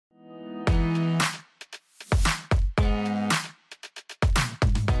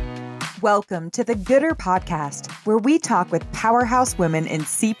Welcome to the Gooder Podcast, where we talk with powerhouse women in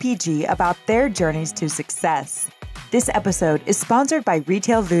CPG about their journeys to success. This episode is sponsored by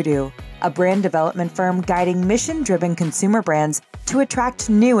Retail Voodoo, a brand development firm guiding mission-driven consumer brands to attract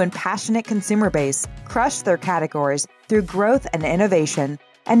new and passionate consumer base, crush their categories through growth and innovation,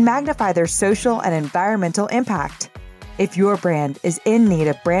 and magnify their social and environmental impact. If your brand is in need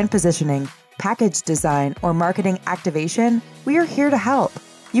of brand positioning, package design, or marketing activation, we are here to help.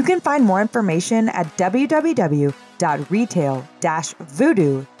 You can find more information at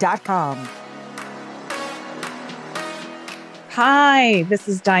www.retail-voodoo.com. Hi, this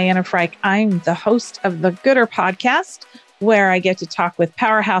is Diana Freich. I'm the host of the Gooder Podcast, where I get to talk with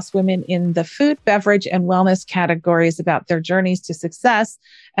powerhouse women in the food, beverage, and wellness categories about their journeys to success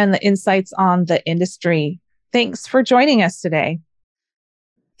and the insights on the industry. Thanks for joining us today.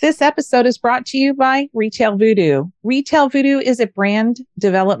 This episode is brought to you by Retail Voodoo. Retail Voodoo is a brand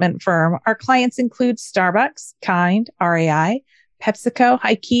development firm. Our clients include Starbucks, Kind, REI, PepsiCo,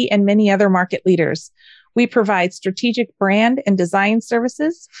 Hi-Key, and many other market leaders. We provide strategic brand and design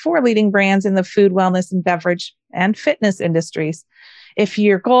services for leading brands in the food, wellness, and beverage and fitness industries. If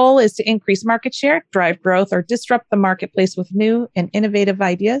your goal is to increase market share, drive growth, or disrupt the marketplace with new and innovative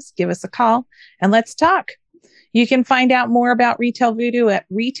ideas, give us a call and let's talk. You can find out more about Retail Voodoo at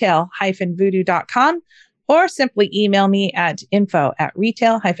retail-voodoo.com or simply email me at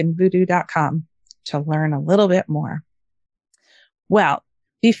info@retail-voodoo.com to learn a little bit more. Well,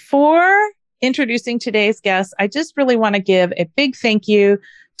 before introducing today's guest, I just really want to give a big thank you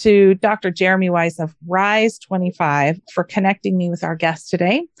to Dr. Jeremy Weiss of Rise 25 for connecting me with our guest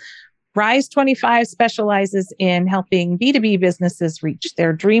today. Rise 25 specializes in helping B2B businesses reach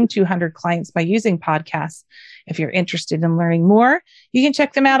their dream 200 clients by using podcasts. If you're interested in learning more, you can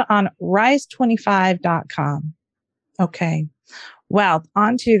check them out on rise25.com. Okay. Well,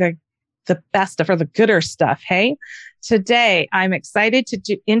 on to the best of the gooder stuff. Hey, today I'm excited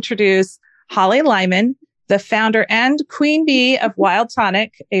to introduce Holly Lyman, the founder and queen bee of Wild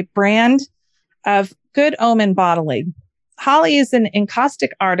Tonic, a brand of Good Omen Bottling. Holly is an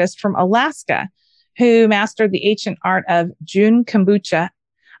encaustic artist from Alaska who mastered the ancient art of June Kombucha,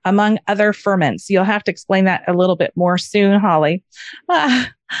 among other ferments. You'll have to explain that a little bit more soon, Holly.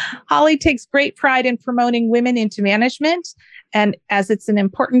 Holly takes great pride in promoting women into management, and as it's an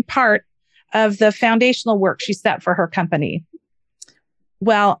important part of the foundational work she set for her company.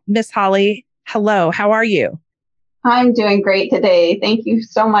 Well, Miss Holly, hello. How are you? I'm doing great today. Thank you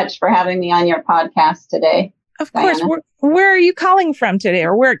so much for having me on your podcast today. Of course. Where are you calling from today,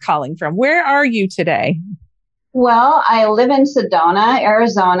 or where are you today? Well, I live in Sedona,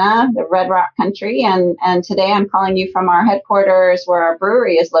 Arizona, the Red Rock country. And today I'm calling you from our headquarters where our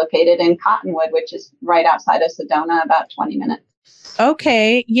brewery is located in Cottonwood, which is right outside of Sedona, about 20 minutes.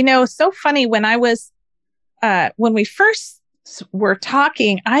 Okay. So funny when we first were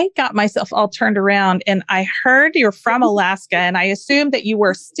talking, I got myself all turned around and I heard you're from Alaska and I assumed that you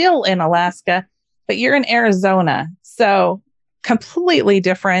were still in Alaska, but you're in Arizona. So completely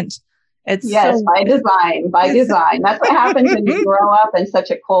different. By design. That's what happens when you grow up in such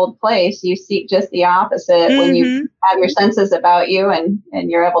a cold place. You seek just the opposite when you have your senses about you and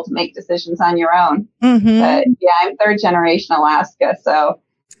you're able to make decisions on your own. But yeah, I'm third generation Alaska. So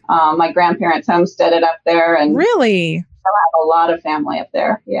my grandparents homesteaded up there, and really, I have a lot of family up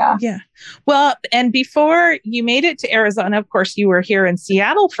there. Yeah. Yeah. Well, and before you made it to Arizona, of course, you were here in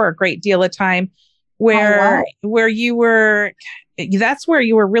Seattle for a great deal of time, where you were. That's where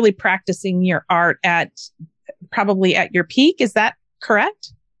you were really practicing your art probably at your peak. Is that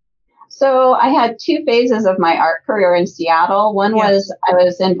correct? So I had two phases of my art career in Seattle. One was I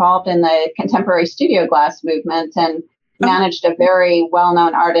was involved in the contemporary studio glass movement and managed a very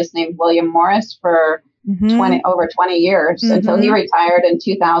well-known artist named William Morris for over 20 years until he retired in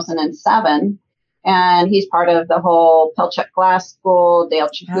 2007. And he's part of the whole Pilchuck Glass School, Dale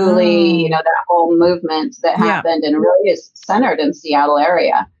Chicouli, that whole movement that happened and really is centered in Seattle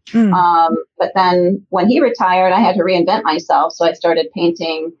area. But then when he retired, I had to reinvent myself. So I started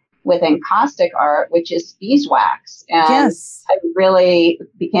painting with encaustic art, which is beeswax. And I really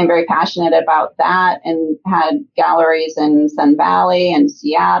became very passionate about that and had galleries in Sun Valley and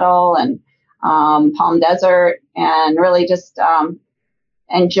Seattle and Palm Desert, and really just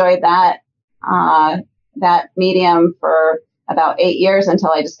enjoyed that medium for about 8 years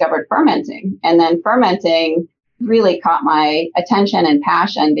until I discovered fermenting. And then fermenting really caught my attention and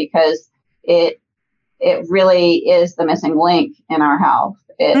passion because it really is the missing link in our health.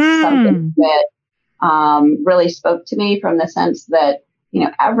 It's something that really spoke to me from the sense that,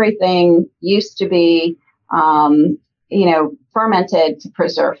 everything used to be, fermented to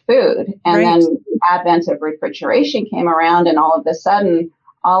preserve food. And then the advent of refrigeration came around, and all of a sudden,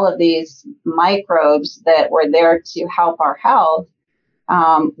 all of these microbes that were there to help our health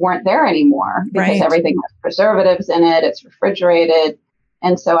weren't there anymore because everything has preservatives in it. It's refrigerated.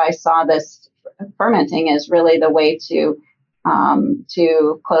 And so I saw this fermenting as really the way to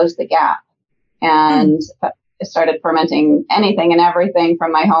close the gap. And I started fermenting anything and everything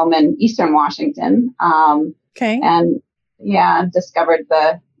from my home in Eastern Washington. And discovered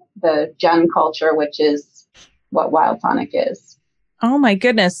the Gen culture, which is what Wild Tonic is. Oh my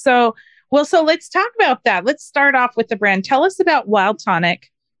goodness. So let's talk about that. Let's start off with the brand. Tell us about Wild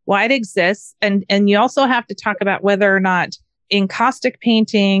Tonic, why it exists. And you also have to talk about whether or not encaustic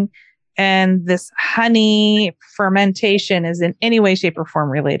painting and this honey fermentation is in any way, shape, or form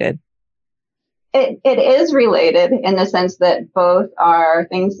related. It is related in the sense that both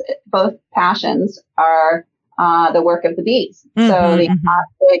passions are the work of the bees. So the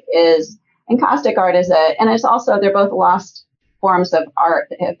encaustic art and it's also, they're both lost forms of art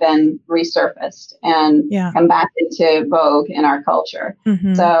that have been resurfaced and come back into vogue in our culture.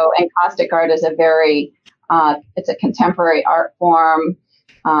 So encaustic art is it's a contemporary art form.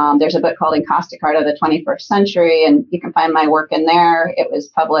 There's a book called Encaustic Art of the 21st Century, and you can find my work in there. It was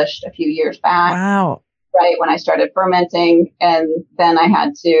published a few years back. Wow. Right when I started fermenting. And then I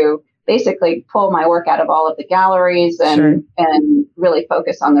had to basically pull my work out of all of the galleries and really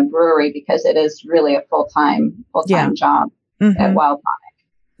focus on the brewery, because it is really a full-time job at Wild Tonic.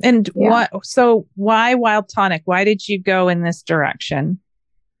 And why Wild Tonic? Why did you go in this direction?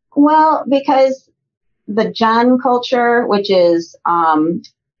 Well, because the Gen culture, which is,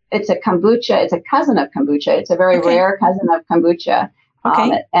 it's a kombucha, it's a cousin of kombucha. It's a very rare cousin of kombucha.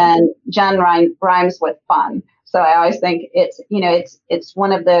 And Gen rhymes with fun. So I always think it's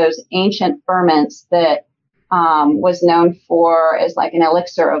one of those ancient ferments that was known for as like an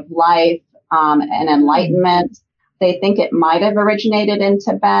elixir of life and enlightenment. They think it might have originated in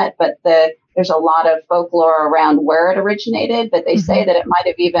Tibet, but there's a lot of folklore around where it originated. But they say that it might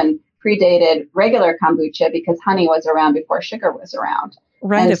have even predated regular kombucha because honey was around before sugar was around.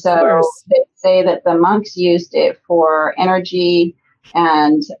 Right, and so course. They say that the monks used it for energy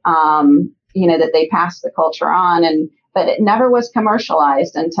and, that they passed the culture on. But it never was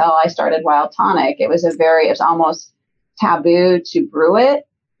commercialized until I started Wild Tonic. It was almost taboo to brew it.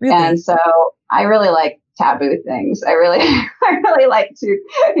 Really? And so I really like taboo things. I really like to,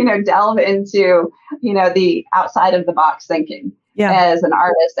 delve into, the outside of the box thinking. Yeah. As an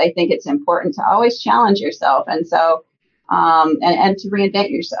artist, I think it's important to always challenge yourself. And so, and to reinvent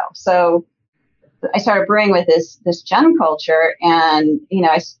yourself. So I started brewing with this Gen culture, and,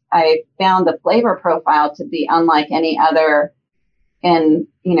 I found the flavor profile to be unlike any other in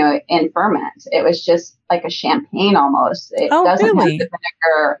ferment. It was just like a champagne almost. It doesn't have the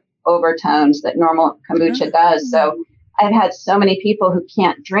vinegar overtones that normal kombucha does. So I've had so many people who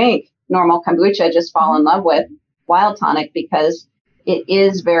can't drink normal kombucha just fall in love with Wild Tonic because it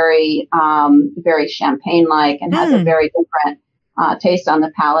is very, very champagne-like and has a very different taste on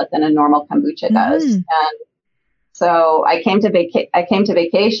the palate than a normal kombucha does. And so I came to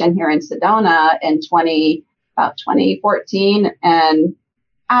vacation here in Sedona in 2014, and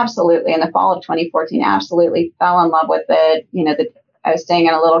absolutely in the fall of 2014, absolutely fell in love with it. I was staying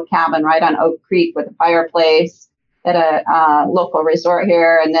in a little cabin right on Oak Creek with a fireplace at a local resort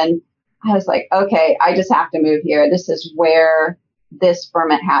here, and then I was like, okay, I just have to move here. This is where this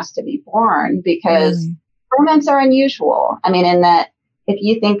ferment has to be born, because ferments are unusual. I mean, in that if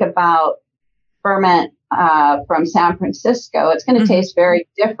you think about ferment from San Francisco, it's going to taste very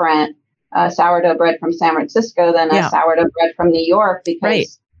different, sourdough bread from San Francisco than a sourdough bread from New York,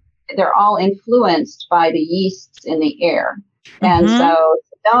 because they're all influenced by the yeasts in the air. And so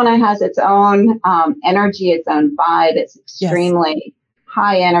Sedona has its own energy, its own vibe. It's extremely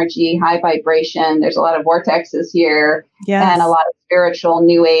high energy, high vibration. There's a lot of vortexes here and a lot of spiritual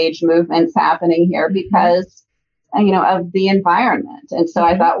new age movements happening here because, of the environment. And so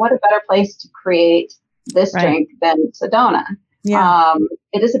I thought, what a better place to create this drink than Sedona.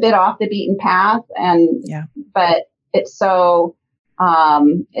 It is a bit off the beaten path, but it's so,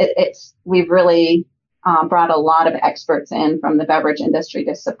 we've really brought a lot of experts in from the beverage industry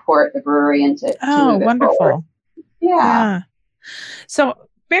to support the brewery and to move it wonderful. Forward. Yeah. So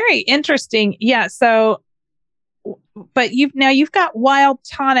very interesting. Yeah. So, but you've got Wild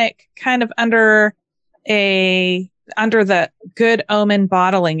Tonic kind of under the Good Omen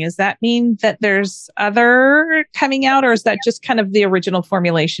Bottling. Does that mean that there's other coming out, or is that just kind of the original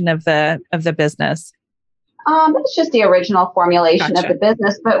formulation of the business? That's just the original formulation of the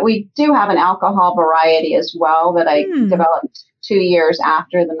business, but we do have an alcohol variety as well that I developed 2 years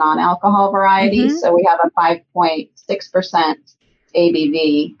after the non-alcohol variety. So we have a 5.6%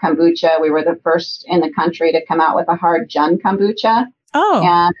 ABV kombucha. We were the first in the country to come out with a hard Jun kombucha. Oh,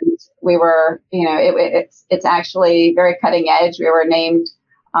 and we were, it's actually very cutting edge. We were named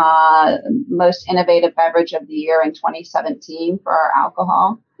most innovative beverage of the year in 2017 for our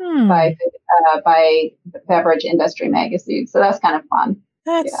alcohol by Beverage Industry Magazine. So that's kind of fun.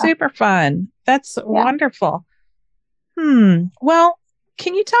 That's super fun. That's wonderful. Well,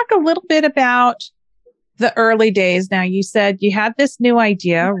 can you talk a little bit about the early days? Now, you said you had this new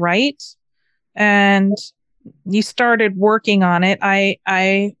idea, right? And you started working on it.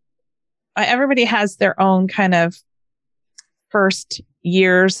 Everybody has their own kind of first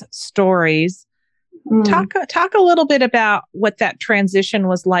year's stories. Talk a little bit about what that transition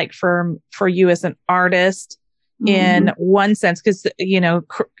was like for you as an artist in one sense, because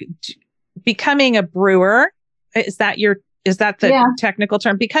becoming a brewer, is that the technical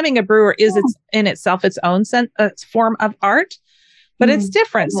term? Becoming a brewer is in itself its own form of art, but it's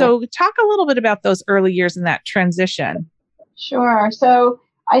different. So talk a little bit about those early years in that transition. Sure. So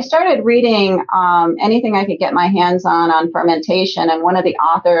I started reading anything I could get my hands on fermentation. And one of the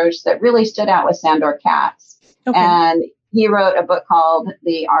authors that really stood out was Sandor Katz. Okay. And he wrote a book called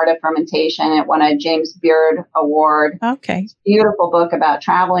The Art of Fermentation. It won a James Beard Award. Okay. It's a beautiful book about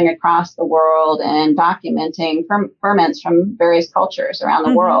traveling across the world and documenting ferments from various cultures around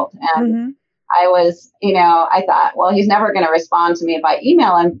the world. And I was, I thought, well, he's never going to respond to me if I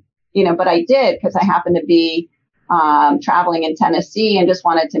email him, but I did because I happened to be traveling in Tennessee and just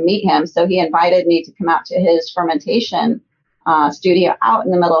wanted to meet him. So he invited me to come out to his fermentation studio out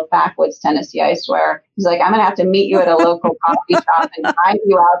in the middle of backwoods, Tennessee, I swear. He's like, I'm going to have to meet you at a local coffee shop and drive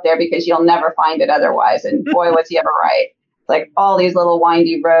you out there because you'll never find it otherwise. And boy, was he ever right. It's like all these little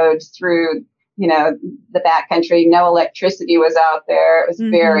windy roads through, the backcountry. No electricity was out there. It was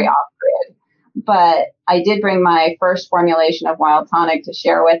very off-grid. But I did bring my first formulation of Wild Tonic to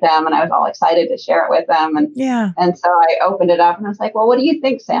share with them, and I was all excited to share it with them. And so I opened it up and I was like, well, what do you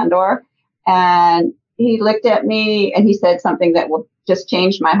think, Sandor? And he looked at me and he said something that will just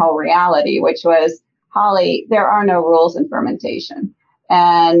change my whole reality, which was, Holly, there are no rules in fermentation.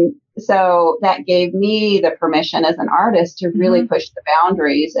 And so that gave me the permission as an artist to really push the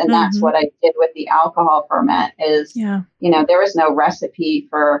boundaries. And that's what I did with the alcohol ferment is, there was no recipe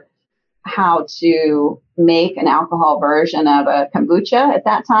for how to make an alcohol version of a kombucha. At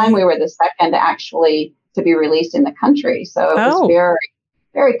that time, we were the second actually to be released in the country. So it was very,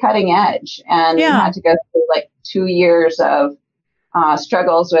 very cutting edge. And we had to go through like 2 years of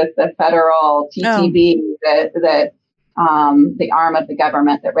struggles with the federal TTB, the arm of the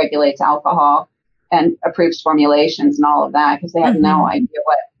government that regulates alcohol and approves formulations and all of that, because they had no idea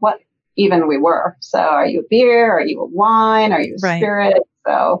what even we were. So are you a beer? Are you a wine? Are you a spirit?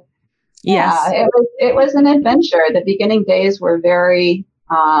 So it was an adventure. The beginning days were very,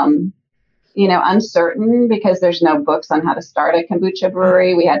 uncertain because there's no books on how to start a kombucha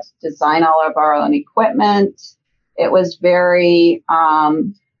brewery. We had to design all of our own equipment. It was very,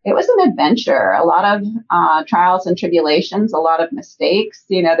 it was an adventure, a lot of trials and tribulations, a lot of mistakes.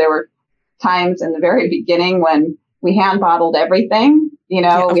 There were times in the very beginning when we hand bottled everything. We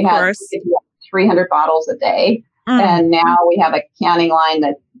had 300 bottles a day. And now we have a canning line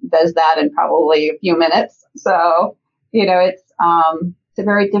that does that in probably a few minutes. So, it's a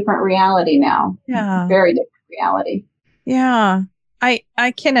very different reality now. Yeah. Very different reality. Yeah.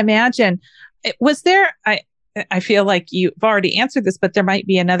 I can imagine. Was there, I feel like you've already answered this, but there might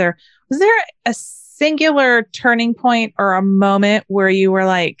be another. Was there a singular turning point or a moment where you were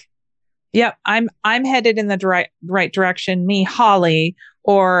like, yep, I'm headed in the right direction, me, Holly,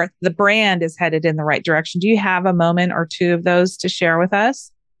 or the brand is headed in the right direction? Do you have a moment or two of those to share with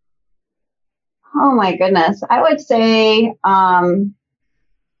us? Oh my goodness. I would say,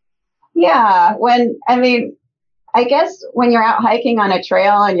 I guess when you're out hiking on a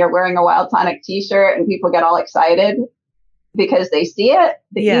trail and you're wearing a Wild Tonic t-shirt and people get all excited because they see it,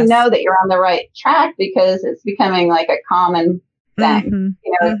 you know that you're on the right track because it's becoming like a common thing,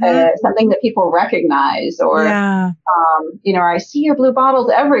 something that people recognize or, I see your blue bottles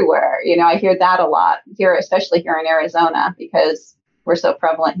everywhere. I hear that a lot here, especially here in Arizona, because we're so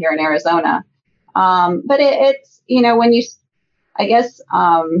prevalent here in Arizona. But it's, when you, I guess,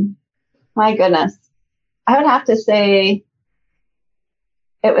 my goodness, I would have to say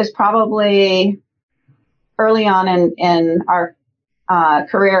it was probably early on in our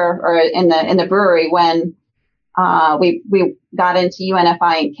career or in the brewery when We got into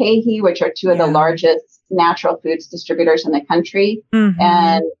UNFI and KeHE, which are two of the largest natural foods distributors in the country.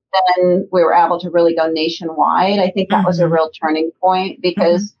 And then we were able to really go nationwide. I think that was a real turning point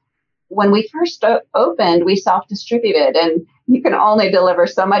because when we first opened, we self-distributed, and you can only deliver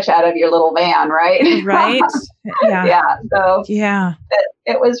so much out of your little van, right? Right. Yeah. So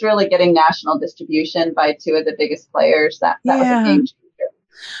it was really getting national distribution by two of the biggest players. That was a game changer.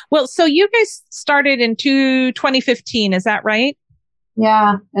 Well, so you guys started in 2015, is that right?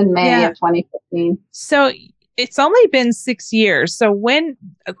 Yeah, in May of 2015. So it's only been 6 years. So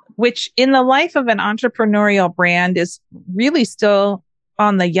which in the life of an entrepreneurial brand is really still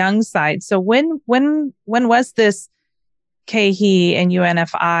on the young side. So when was this KeHE and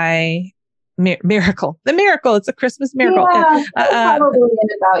UNFI miracle? The miracle, it's a Christmas miracle. Yeah, probably in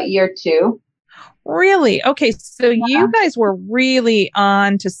about year 2. Really? Okay. So you guys were really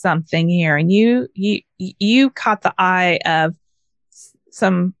on to something here, and you caught the eye of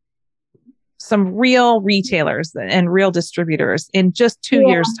some real retailers and real distributors in just 2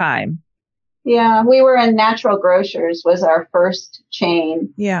 years' time. Yeah, we were in Natural Grocers was our first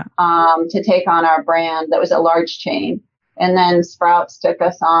chain to take on our brand. That was a large chain. And then Sprouts took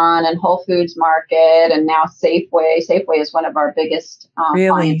us on, and Whole Foods Market, and now Safeway. Safeway is one of our biggest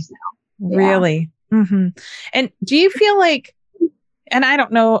clients now. Really? Mm-hmm. And do you feel like, and I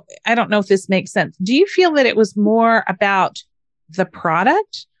don't know if this makes sense. Do you feel that it was more about the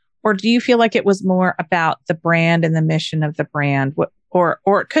product, or do you feel like it was more about the brand and the mission of the brand? Or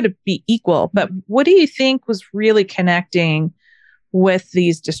it could be equal, but what do you think was really connecting with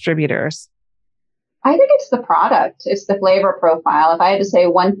these distributors? I think it's the product. It's the flavor profile. If I had to say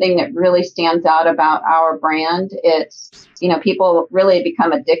one thing that really stands out about our brand, it's, people really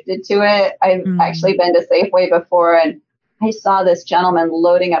become addicted to it. I've actually been to Safeway before, and I saw this gentleman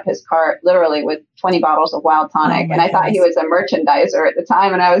loading up his cart literally with 20 bottles of Wild Tonic. And I thought he was a merchandiser at the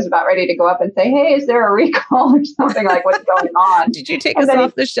time. And I was about ready to go up and say, hey, is there a recall or something, like what's going on? Did you take us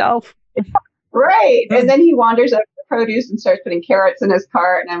off the shelf? Right. And then he wanders up the produce and starts putting carrots in his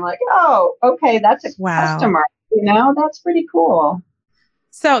cart. And I'm like, oh, okay, that's a customer. That's pretty cool.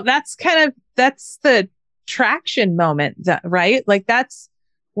 So that's the traction moment, right? Like that's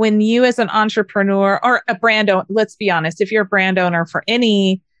when you as an entrepreneur or a brand owner, let's be honest, if you're a brand owner for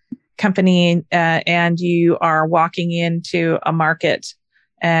any company and you are walking into a market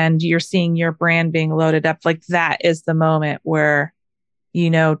and you're seeing your brand being loaded up, like that is the moment where,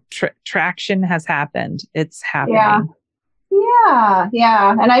 traction has happened. It's happening.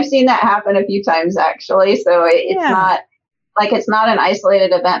 Yeah. And I've seen that happen a feu times actually. So it's not an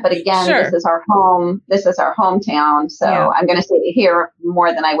isolated event, but again, this is our home. This is our hometown. So I'm going to say here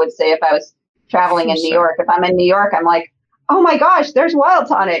more than I would say if I was traveling in New York. If I'm in New York, I'm like, oh my gosh, there's Wild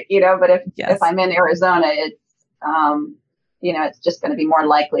Tonic, but if I'm in Arizona, it's, it's just going to be more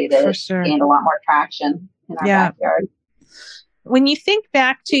likely to gain a lot more traction in our backyard. When you think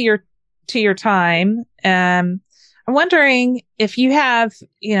back to your time, I'm wondering if you have,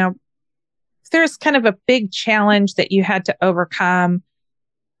 there's kind of a big challenge that you had to overcome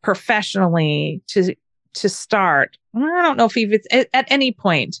professionally to start. I don't know if it's at any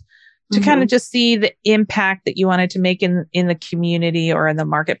point to kind of just see the impact that you wanted to make in the community or in the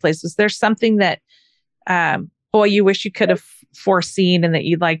marketplace. Was there something that, you wish you could have foreseen and that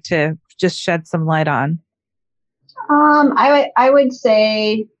you'd like to just shed some light on? I would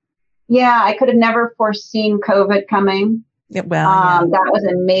say, I could have never foreseen COVID coming. That was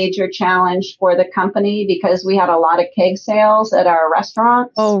a major challenge for the company because we had a lot of keg sales at our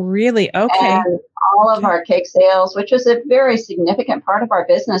restaurants. Oh, really? Okay. And all of our keg sales, which was a very significant part of our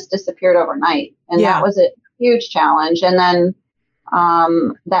business, disappeared overnight. And that was a huge challenge. And then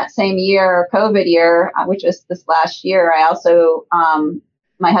that same year, COVID year, which was this last year, I also,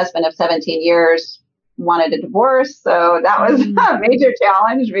 my husband of 17 years wanted a divorce. So that was a major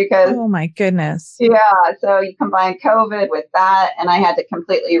challenge because, oh my goodness. Yeah. So you combine COVID with that, and I had to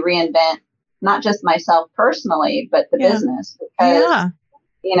completely reinvent not just myself personally, but the business because,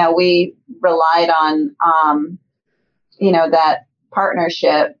 we relied on, that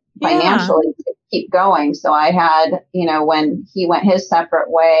partnership financially to keep going. So I had, when he went his separate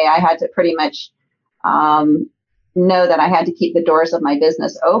way, I had to pretty much, know that I had to keep the doors of my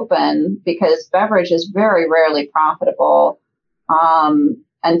business open because beverage is very rarely profitable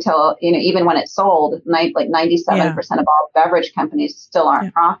until, even when it's sold, 97% of all beverage companies still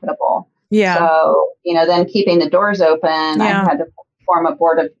aren't profitable. Yeah. So, then keeping the doors open, I had to form a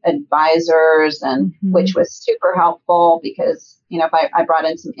board of advisors and which was super helpful because, if I brought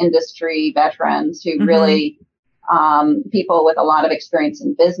in some industry veterans who really people with a lot of experience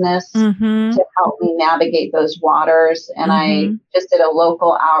in business to help me navigate those waters. And I just did a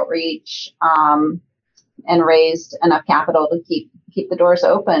local outreach and raised enough capital to keep the doors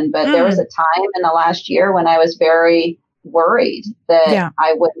open. But there was a time in the last year when I was very worried that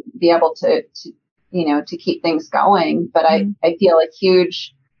I wouldn't be able to keep things going. But I feel a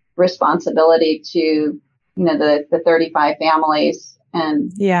huge responsibility to, the 35 families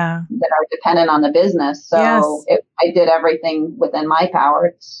and that are dependent on the business. So I did everything within my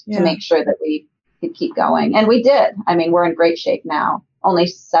power to make sure that we could keep going. And we did. I mean, we're in great shape now, only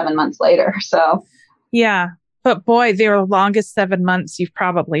 7 months later. So yeah. But boy, they're the longest 7 months you've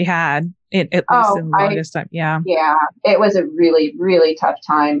probably had, at least in the longest time. Yeah. Yeah. It was a really, really tough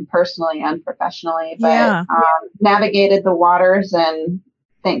time, personally and professionally, but navigated the waters, and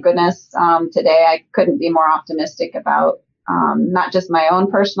thank goodness today I couldn't be more optimistic about not just my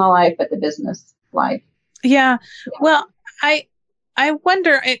own personal life, but the business life. Yeah. Well, I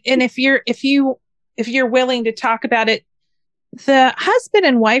wonder, and if you're willing to talk about it, the husband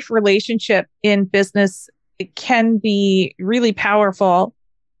and wife relationship in business, it can be really powerful.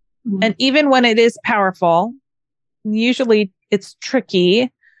 And even when it is powerful, usually it's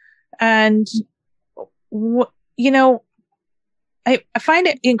tricky. And, I find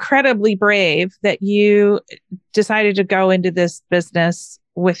it incredibly brave that you decided to go into this business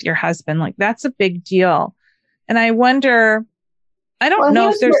with your husband. Like, that's a big deal. And I wonder, I don't know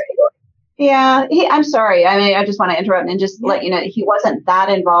if there's... I'm sorry. I mean, I just want to interrupt and just let you know he wasn't that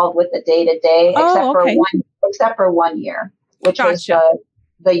involved with the day to day, except for 1 year, which was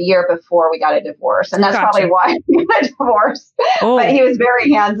the year before we got a divorce, and that's probably why we got a divorce. But he was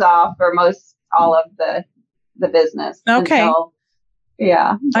very hands off for all of the business. Okay.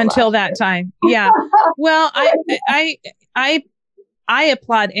 Until that time. Yeah. Well, I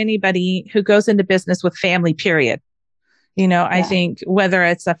applaud anybody who goes into business with family, period. I think whether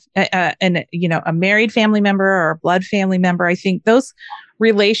it's a married family member or a blood family member, I think those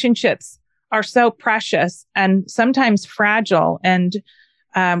relationships are so precious and sometimes fragile. And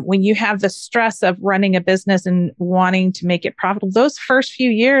when you have the stress of running a business and wanting to make it profitable, those first few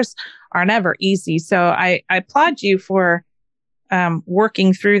years are never easy. So I applaud you for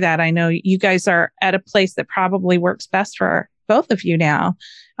working through that. I know you guys are at a place that probably works best for both of you now.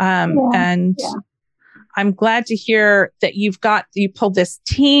 I'm glad to hear that you pulled this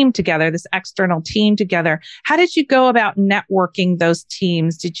team together, this external team together. How did you go about networking those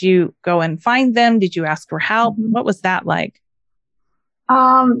teams? Did you go and find them? Did you ask for help? What was that like?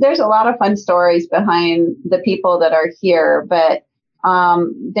 There's a lot of fun stories behind the people that are here, but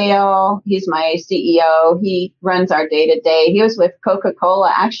Dale, he's my CEO. He runs our day to day. He was with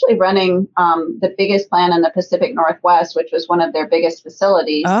Coca-Cola, actually running the biggest plant in the Pacific Northwest, which was one of their biggest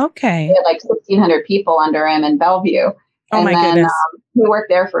facilities. Okay. He had like 1,600 people under him in Bellevue. Goodness. He worked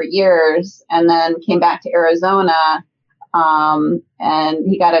there for years and then came back to Arizona. And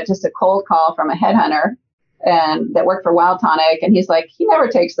he got just a cold call from a headhunter that worked for Wild Tonic. And he's like, he never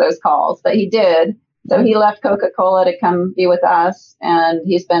takes those calls, but he did. So he left Coca-Cola to come be with us, and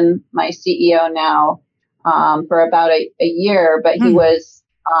he's been my CEO now for about a year. But he was,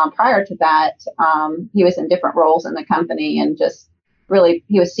 prior to that, he was in different roles in the company, and just really,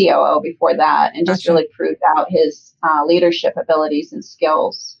 he was COO before that, and just really proved out his leadership abilities and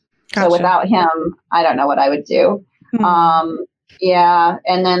skills. So without him, I don't know what I would do.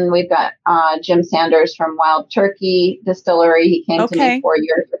 And then we've got Jim Sanders from Wild Turkey Distillery. He came to me 4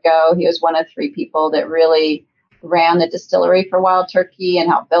 years ago. He was one of 3 people that really ran the distillery for Wild Turkey and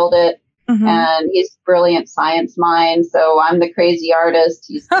helped build it. And he's a brilliant science mind. So I'm the crazy artist.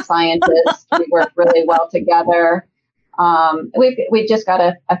 He's the scientist. We work really well together. We've just got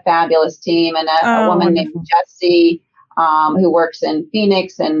a fabulous team, and a woman named Jessie, who works in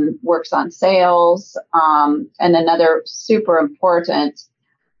Phoenix and works on sales. And another super important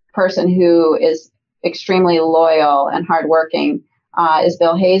person who is extremely loyal and hardworking is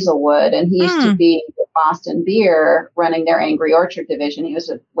Bill Hazelwood. And he used to be with Boston Beer running their Angry Orchard division. He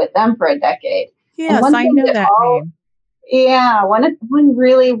was with them for a decade. Yes, I know that name. Yeah. One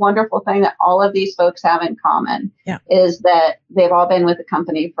really wonderful thing that all of these folks have in common is that they've all been with the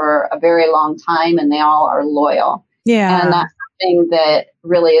company for a very long time, and they all are loyal. Yeah. And that's something that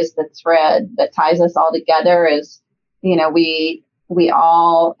really is the thread that ties us all together is, we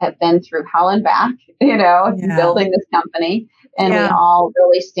all have been through hell and back, building this company, and we all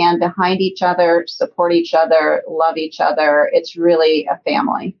really stand behind each other, support each other, love each other. It's really a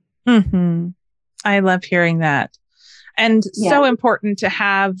family. I love hearing that. And so important to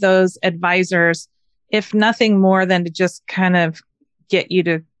have those advisors, if nothing more than to just kind of get you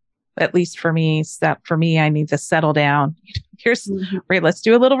to at least for me, I need to settle down. Right, let's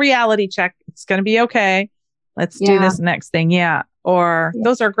do a little reality check. It's going to be okay. Let's do this next thing. Yeah. Or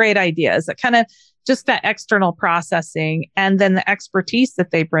those are great ideas. That kind of just that external processing and then the expertise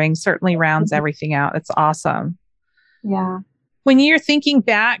that they bring certainly rounds everything out. It's awesome. Yeah. When you're thinking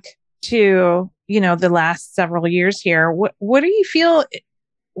back to, the last several years here, what do you feel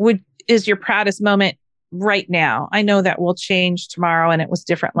is your proudest moment right now? I know that will change tomorrow and it was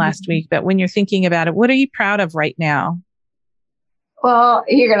different last week, but when you're thinking about it, what are you proud of right now? Well,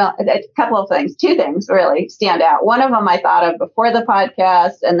 a couple of things, two things really stand out. One of them I thought of before the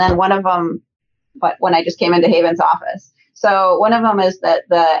podcast, and then one of them, but when I just came into Haven's office. So one of them is that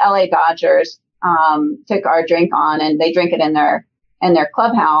the LA Dodgers took our drink on, and they drink it in their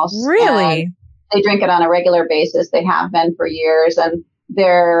clubhouse. Really? They drink it on a regular basis. They have been for years, and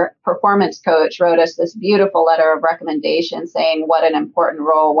their performance coach wrote us this beautiful letter of recommendation saying what an important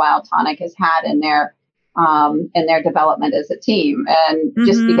role Wild Tonic has had in their development as a team, and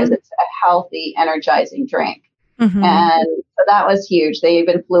just because it's a healthy, energizing drink. And so that was huge. They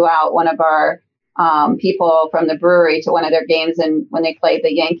even flew out one of our people from the brewery to one of their games, and when they played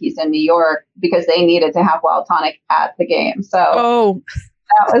the Yankees in New York, because they needed to have Wild Tonic at the game. So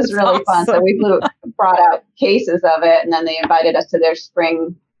that was really fun. So we brought out cases of it, and then they invited us to their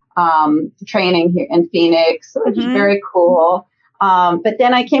spring training here in Phoenix, which is very cool. But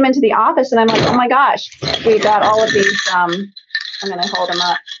then I came into the office and I'm like, oh my gosh, we got all of these, I'm going to hold them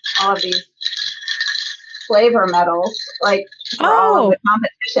up, all of these flavor medals, like for all of the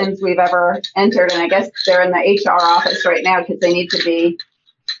competitions we've ever entered. And I guess they're in the HR office right now because they need to be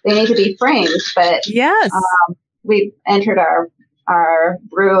framed. But yes, we've entered our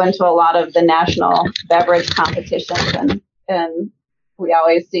brew into a lot of the national beverage competitions, and we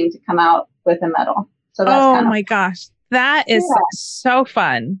always seem to come out with a medal. So that's kind of my gosh. That is so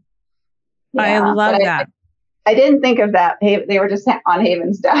fun. Yeah, I love that. I didn't think of that. They were just on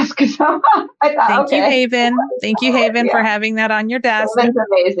Haven's desk. So I thought, Thank you, Haven. Thank you, Haven, for having that on your desk. Haven's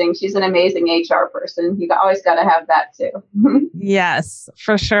amazing. She's an amazing HR person. You always got to have that too. Yes,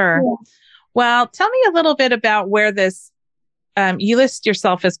 for sure. Yeah. Well, tell me a little bit about where this, you list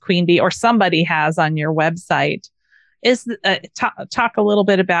yourself as Queen Bee, or somebody has on your website. Talk a little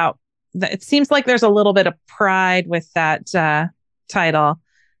bit about, it seems like there's a little bit of pride with that title.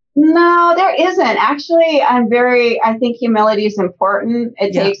 No, there isn't. Actually, I think humility is important.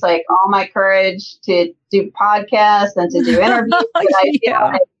 It takes like all my courage to do podcasts and to do interviews.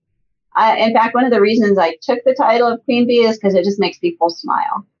 In fact, one of the reasons I took the title of Queen Bee is because it just makes people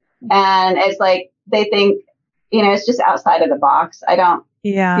smile. And it's like, they think, it's just outside of the box. I don't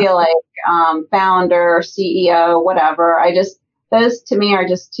feel like founder, CEO, whatever. Those to me are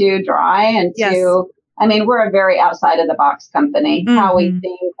just too dry and we're a very outside of the box company. How we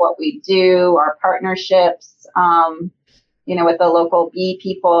think, what we do, our partnerships, with the local bee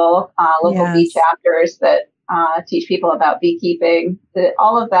people, local bee chapters that teach people about beekeeping.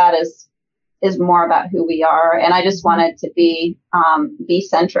 All of that is more about who we are. And I just wanted to be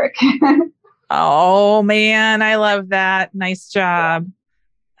bee-centric. Oh, man, I love that. Nice job.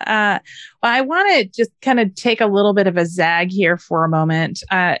 Well, I want to just kind of take a little bit of a zag here for a moment.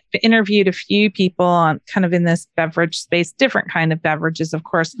 Interviewed a few people on kind of in this beverage space, different kind of beverages, of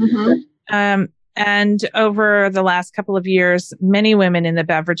course. And over the last couple of years, many women in the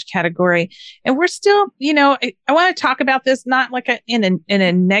beverage category, and we're still, I want to talk about this, not like in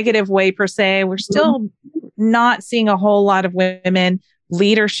a negative way per se. We're still not seeing a whole lot of women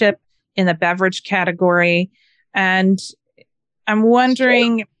leadership in the beverage category. And I'm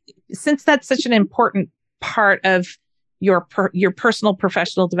wondering, since that's such an important part of your personal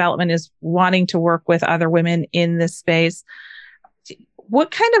professional development is wanting to work with other women in this space,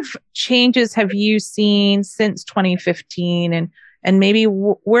 what kind of changes have you seen since 2015? And maybe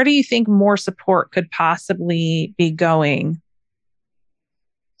where do you think more support could possibly be going?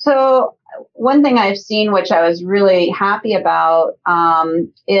 So one thing I've seen, which I was really happy about,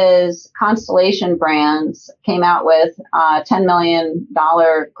 is Constellation Brands came out with a $10 million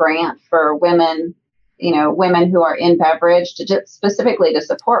grant for women, women who are in beverage, specifically to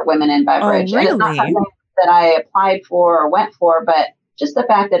support women in beverage. Oh, really? And it's not something that I applied for or went for, but just the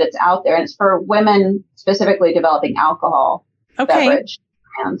fact that it's out there, and it's for women specifically developing alcohol beverage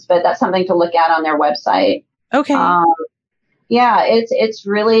brands. But that's something to look at on their website. Okay. It's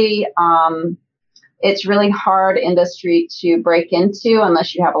really hard industry to break into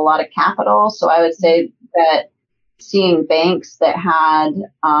unless you have a lot of capital. So I would say that seeing banks that had,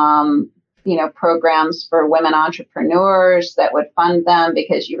 programs for women entrepreneurs that would fund them,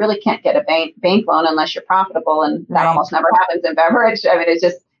 because you really can't get a bank loan unless you're profitable. And that almost never happens in beverage. I mean,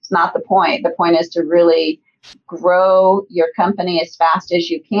 it's That's not the point. The point is to really grow your company as fast as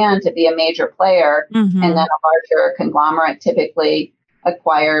you can to be a major player. Mm-hmm. And then a larger conglomerate typically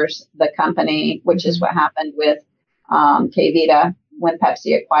acquires the company, which is what happened with K-Vita when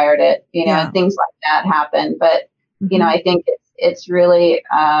Pepsi acquired it, and things like that happen. But, I think it's really,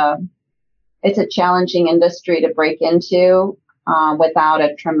 it's a challenging industry to break into without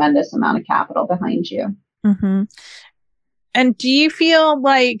a tremendous amount of capital behind you. Mm-hmm. And do you feel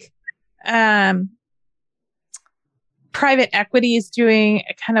like private equity is doing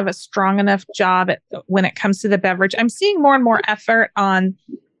a kind of a strong enough job when it comes to the beverage? I'm seeing more and more effort on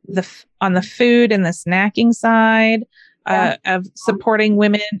the food and the snacking side of supporting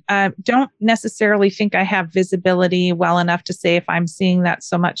women. Don't necessarily think I have visibility well enough to say if I'm seeing that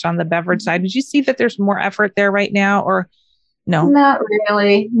so much on the beverage side. Did you see that there's more effort there right now, or no? Not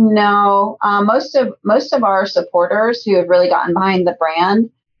really. No. Most of our supporters who have really gotten behind the brand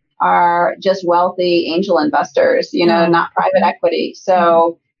are just wealthy angel investors, not private equity.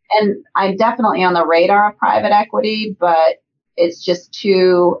 So, and I'm definitely on the radar of private equity, but it's just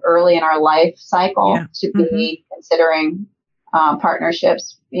too early in our life cycle to be considering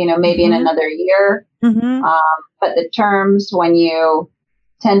partnerships, maybe in another year. But the terms when you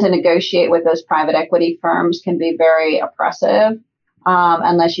tend to negotiate with those private equity firms can be very oppressive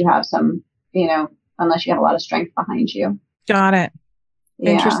unless you have unless you have a lot of strength behind you. Got it.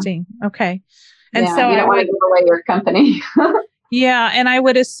 Yeah. Interesting. Okay. And so you don't want to give away your company. And I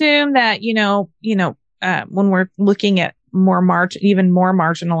would assume that, when we're looking at even more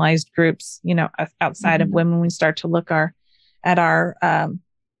marginalized groups, outside of women, we start to look at our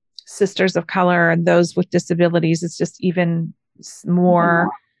sisters of color and those with disabilities, it's just even more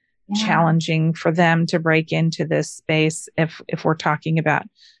challenging for them to break into this space. If we're talking about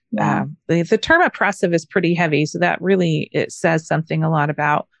the term oppressive is pretty heavy. So that really, it says something a lot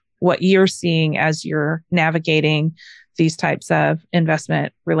about what you're seeing as you're navigating these types of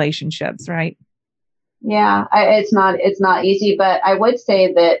investment relationships, right? Yeah, it's not easy, but I would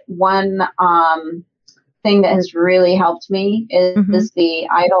say that one thing that has really helped me is the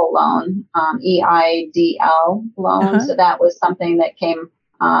EIDL loan, EIDL loan. So that was something that came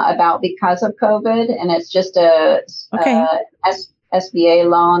about because of COVID, and it's just a SBA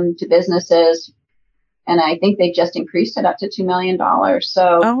loan to businesses. And I think they just increased it up to $2 million.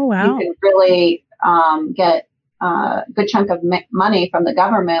 So you can really get a good chunk of money from the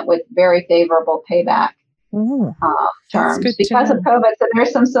government with very favorable payback terms because of COVID. So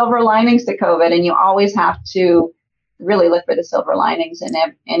there's some silver linings to COVID, and you always have to really look for the silver linings in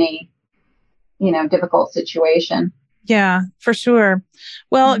any, difficult situation. Yeah, for sure.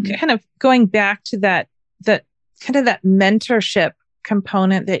 Well, kind of going back to that kind of that mentorship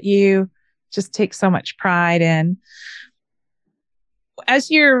component that you just take so much pride in.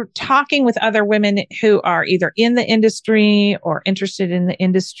 As you're talking with other women who are either in the industry or interested in the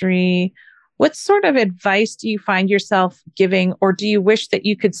industry, what sort of advice do you find yourself giving, or do you wish that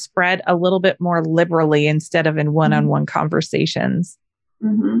you could spread a little bit more liberally instead of in one-on-one conversations?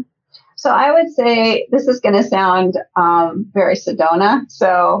 So I would say this is going to sound very Sedona,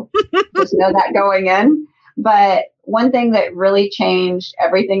 so just know that going in. But one thing that really changed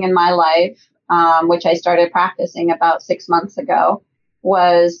everything in my life, which I started practicing about 6 months ago,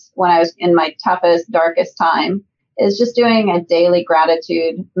 was when I was in my toughest, darkest time, is just doing a daily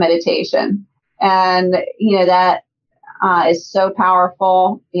gratitude meditation. And, that is so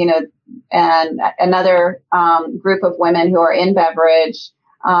powerful, and another group of women who are in beverage,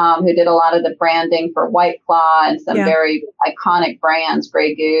 who did a lot of the branding for White Claw and some very iconic brands,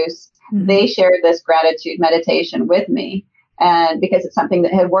 Grey Goose. They shared this gratitude meditation with me. And because it's something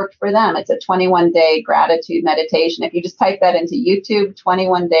that had worked for them, it's a 21-day gratitude meditation. If you just type that into YouTube,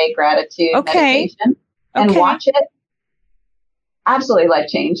 21-day gratitude meditation, and watch it, absolutely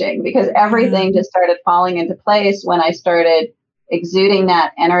life-changing, because everything just started falling into place when I started exuding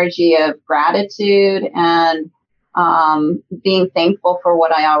that energy of gratitude and being thankful for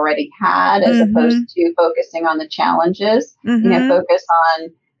what I already had, as opposed to focusing on the challenges. Focus on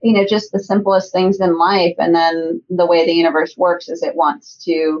just the simplest things in life. And then the way the universe works is it wants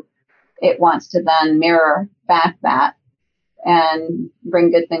to then mirror back that and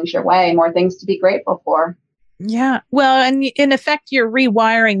bring good things your way, more things to be grateful for. Yeah. Well, and in effect, you're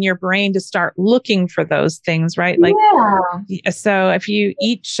rewiring your brain to start looking for those things, right? So if you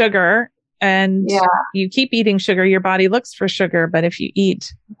eat sugar and you keep eating sugar, your body looks for sugar. But if you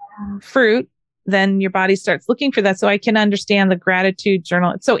eat fruit, then your body starts looking for that. So I can understand the gratitude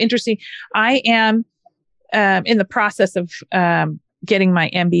journal. It's so interesting. I am in the process of getting my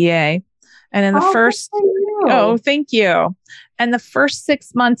MBA. And in the thank you. And the first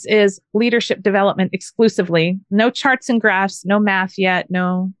 6 months is leadership development exclusively. No charts and graphs, no math yet.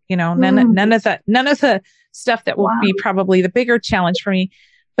 No, none of the stuff that will be probably the bigger challenge for me.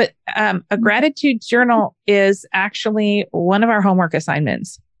 But a gratitude journal is actually one of our homework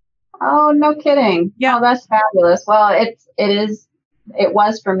assignments. Oh, no kidding. Yeah. Oh, that's fabulous. Well, it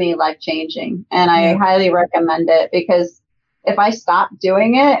was for me life changing, and I highly recommend it, because if I stop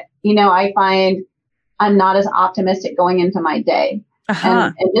doing it, I find I'm not as optimistic going into my day.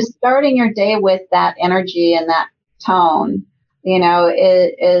 And just starting your day with that energy and that tone,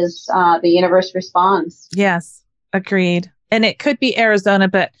 is the universe responds. Yes, agreed. And it could be Arizona,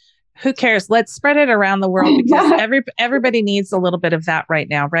 but who cares? Let's spread it around the world, because everybody needs a little bit of that right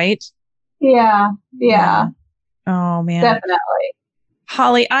now, right? Yeah. Oh, man. Definitely.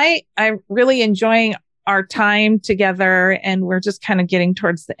 Holly, I'm really enjoying our time together, and we're just kind of getting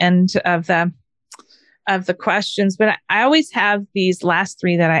towards the end of the questions, but I always have these last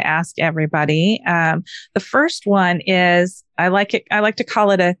three that I ask everybody. The first one is, I like to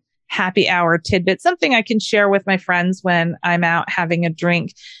call it a happy hour tidbit, something I can share with my friends when I'm out having a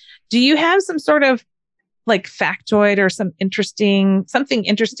drink. Do you have some sort of like factoid or something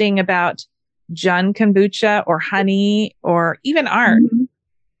interesting about Jun kombucha or honey or even art? Mm-hmm.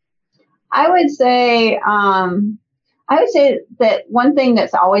 I would say that one thing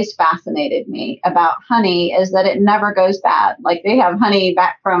that's always fascinated me about honey is that it never goes bad. Like, they have honey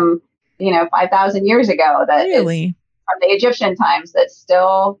back from, 5,000 years ago that really is from the Egyptian times, that's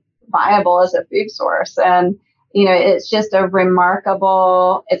still viable as a food source. And, it's just it's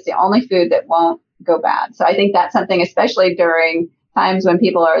the only food that won't go bad. So I think that's something, especially during times when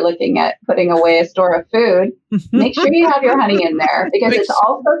people are looking at putting away a store of food, make sure you have your honey in there, because it's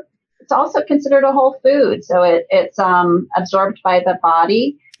also considered a whole food. So it's absorbed by the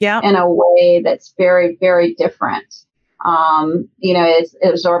body in a way that's very, very different. It's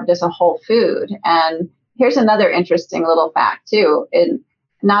absorbed as a whole food. And here's another interesting little fact too,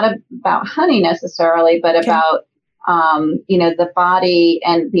 not about honey necessarily, but about, the body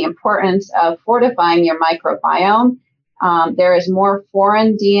and the importance of fortifying your microbiome. There is more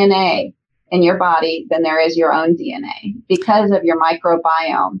foreign DNA in your body than there is your own DNA because of your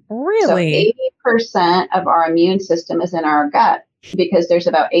microbiome. Really? So 80% of our immune system is in our gut, because there's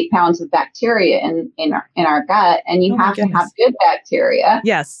about 8 pounds of bacteria in our gut, and you have to have good bacteria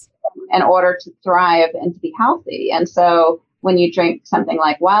in order to thrive and to be healthy. And so when you drink something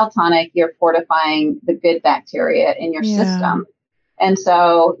like Wild Tonic, you're fortifying the good bacteria in your system. And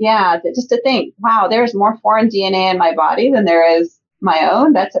so, just to think, wow, there's more foreign DNA in my body than there is my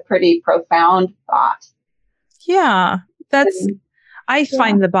own. That's a pretty profound thought. Yeah, I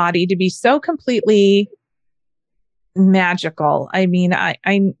find the body to be so completely magical. I mean, I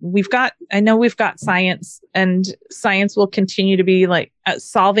know we've got science, and science will continue to be like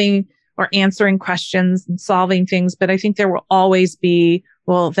solving or answering questions and solving things. But I think there will always be,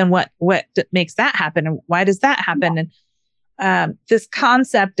 well, then what makes that happen? And why does that happen? And this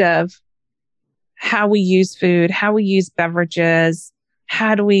concept of how we use food, how we use beverages,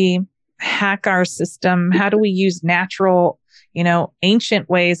 how do we hack our system? How do we use natural, ancient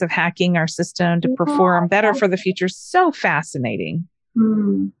ways of hacking our system to perform better for the future? So fascinating.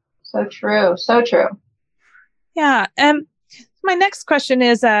 So true. So true. Yeah. My next question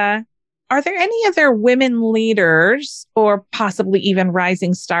is, are there any other women leaders or possibly even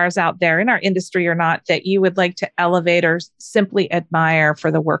rising stars out there in our industry or not that you would like to elevate or simply admire for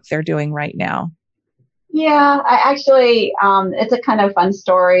the work they're doing right now? Yeah, I actually, it's a kind of fun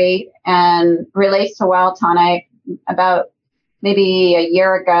story and relates to Wild Tonic. About maybe a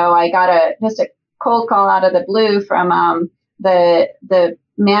year ago, I got just a cold call out of the blue from the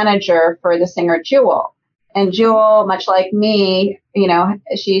manager for the singer Jewel. And Jewel, much like me,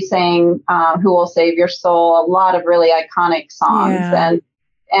 she's sang "Who Will Save Your Soul," a lot of really iconic songs,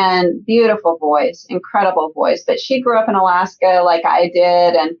 and beautiful voice, incredible voice. But she grew up in Alaska like I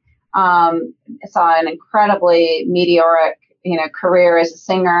did, and saw an incredibly meteoric, career as a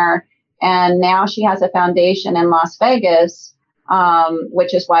singer. And now she has a foundation in Las Vegas,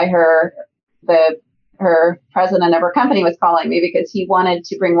 which is why her president of her company was calling me, because he wanted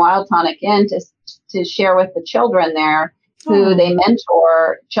to bring Wild Tonic in to share with the children there who they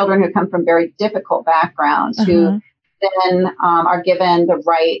mentor, children who come from very difficult backgrounds, who then are given the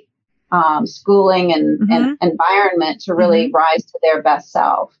right schooling and environment to really rise to their best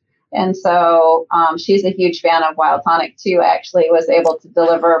self. And so she's a huge fan of Wild Tonic too. Actually, was able to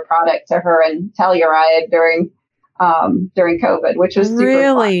deliver a product to her in Telluride during COVID, which was super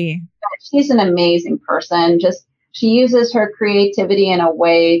really fun. She's an amazing person. She uses her creativity in a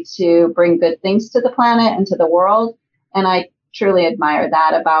way to bring good things to the planet and to the world. And I truly admire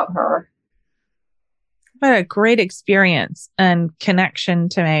that about her. What a great experience and connection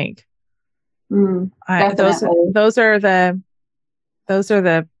to make. Those are the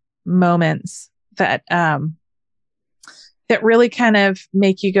moments that that really kind of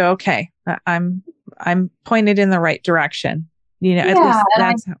make you go, okay, I'm pointed in the right direction. At least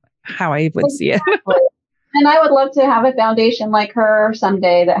that's how I would see it. And I would love to have a foundation like her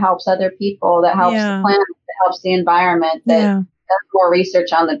someday that helps other people, that helps the planet, that helps the environment, that does more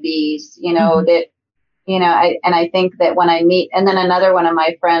research on the bees, that, I think that when I meet, and then another one of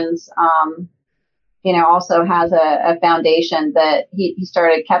my friends, also has a foundation that he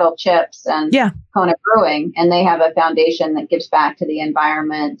started Kettle Chips and Kona Brewing, and they have a foundation that gives back to the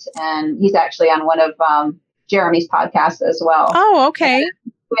environment. And he's actually on one of Jeremy's podcasts as well. Oh, okay.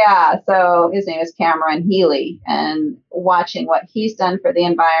 So his name is Cameron Healy, and watching what he's done for the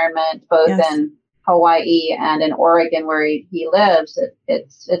environment, both in Hawaii and in Oregon where he lives,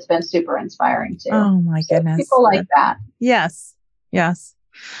 it's been super inspiring too. Oh my goodness. People like that. Yes.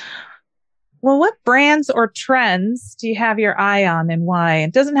 Well, what brands or trends do you have your eye on, and why?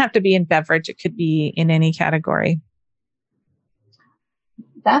 It doesn't have to be in beverage. It could be in any category.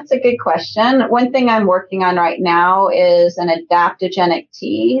 That's a good question. One thing I'm working on right now is an adaptogenic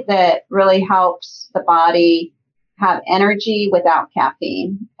tea that really helps the body have energy without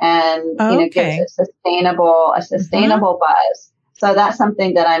caffeine, and gives a sustainable buzz. So that's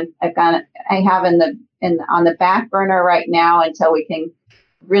something that I have on the back burner right now until we can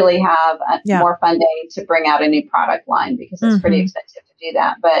really have more funding to bring out a new product line, because it's pretty expensive to do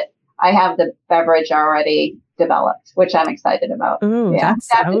that. But I have the beverage already developed, which I'm excited about. Ooh, that's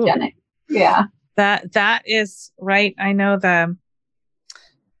adaptogenic. That is right. I know the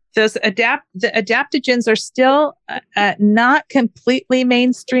adaptogens are still not completely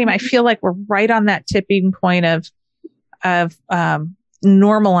mainstream. I feel like we're right on that tipping point of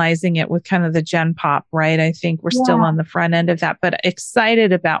normalizing it with kind of the Gen Pop, right? I think we're still on the front end of that, but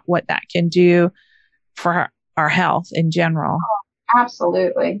excited about what that can do for our health in general. Oh,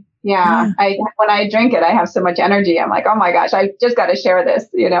 absolutely. Yeah. When I drink it, I have so much energy. I'm like, oh my gosh, I just got to share this.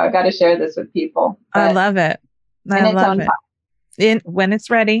 I've got to share this with people. I love it. I love it. When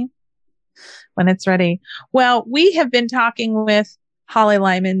it's ready. Well, we have been talking with Holly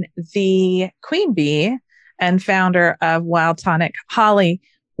Lyman, the queen bee and founder of Wild Tonic. Holly,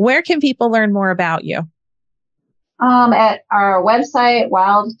 where can people learn more about you? At our website,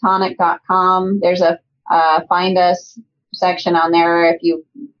 wildtonic.com. There's a find us section on there. If you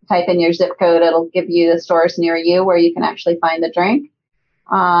type in your zip code, it'll give you the stores near you where you can actually find the drink.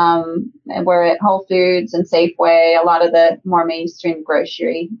 And we're at Whole Foods and Safeway, a lot of the more mainstream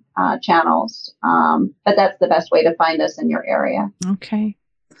grocery channels. But that's the best way to find us in your area. Okay.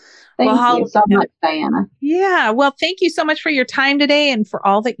 Thank you so much, Diana. Yeah. Well, thank you so much for your time today and for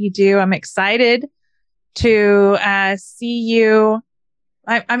all that you do. I'm excited to see you.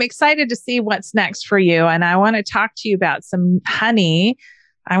 I'm excited to see what's next for you. And I want to talk to you about some honey.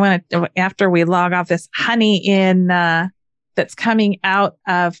 I want to, after we log off, this honey that's coming out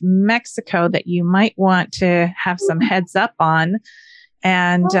of Mexico that you might want to have some heads up on.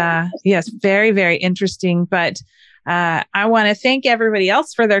 And yes, very, very interesting. But I want to thank everybody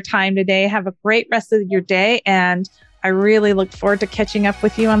else for their time today. Have a great rest of your day. And I really look forward to catching up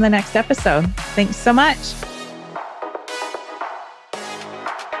with you on the next episode. Thanks so much.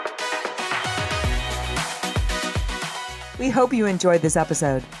 We hope you enjoyed this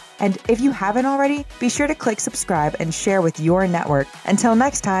episode. And if you haven't already, be sure to click subscribe and share with your network. Until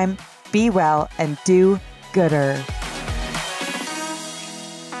next time, be well and do gooder.